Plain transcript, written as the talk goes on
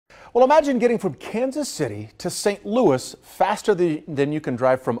Well, imagine getting from Kansas City to St. Louis faster than you can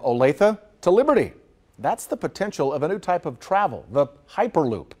drive from Olathe to Liberty. That's the potential of a new type of travel, the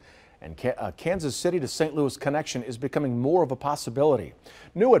Hyperloop. And Kansas City to St. Louis connection is becoming more of a possibility.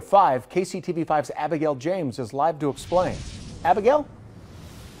 New at 5, KCTV5's Abigail James is live to explain. Abigail?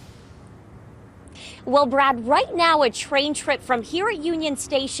 Well, Brad, right now a train trip from here at Union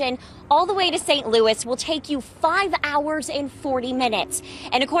Station all the way to St. Louis will take you 5 hours and 40 minutes.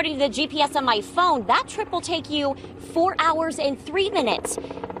 And according to the GPS on my phone, that trip will take you 4 hours and 3 minutes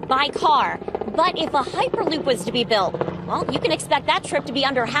by car. But if a Hyperloop was to be built, well, you can expect that trip to be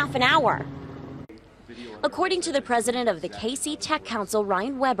under half an hour. According to the president of the KC Tech Council,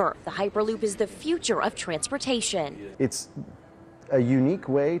 Ryan Weber, the Hyperloop is the future of transportation. It's a unique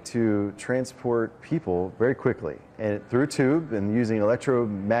way to transport people very quickly and through tube and using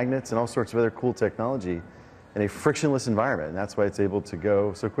electromagnets and all sorts of other cool technology in a frictionless environment, and that's why it's able to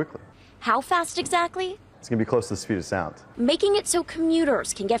go so quickly. How fast exactly? It's going to be close to the speed of sound. Making it so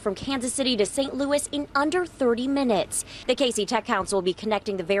commuters can get from Kansas City to St. Louis in under 30 minutes. The KC Tech Council will be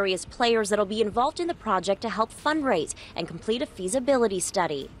connecting the various players that will be involved in the project to help fundraise and complete a feasibility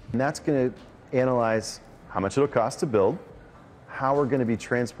study. And that's going to analyze how much it'll cost to build, how we're going to be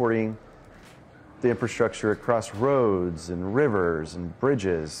transporting the infrastructure across roads and rivers and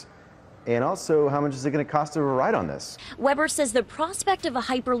bridges, and also how much is it going to cost to ride on this. Weber says the prospect of a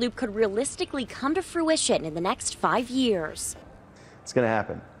Hyperloop could realistically come to fruition in the next 5 years. It's going to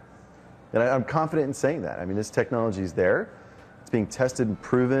happen. And I'm confident in saying that. I mean, this technology is there. It's being tested and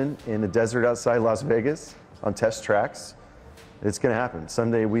proven in the desert outside Las Vegas on test tracks. It's going to happen.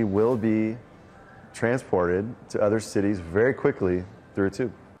 Someday we will be transported to other cities very quickly through a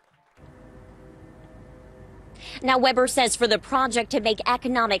tube. Now, Weber says for the project to make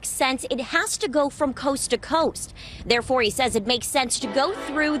economic sense, it has to go from coast to coast. Therefore, he says it makes sense to go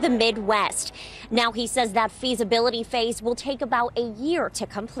through the Midwest. Now, he says that feasibility phase will take about a year to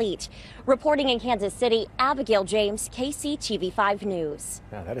complete. Reporting in Kansas City, Abigail James, KCTV5 News.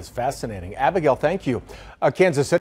 Yeah, that is fascinating. Abigail, thank you. Kansas City.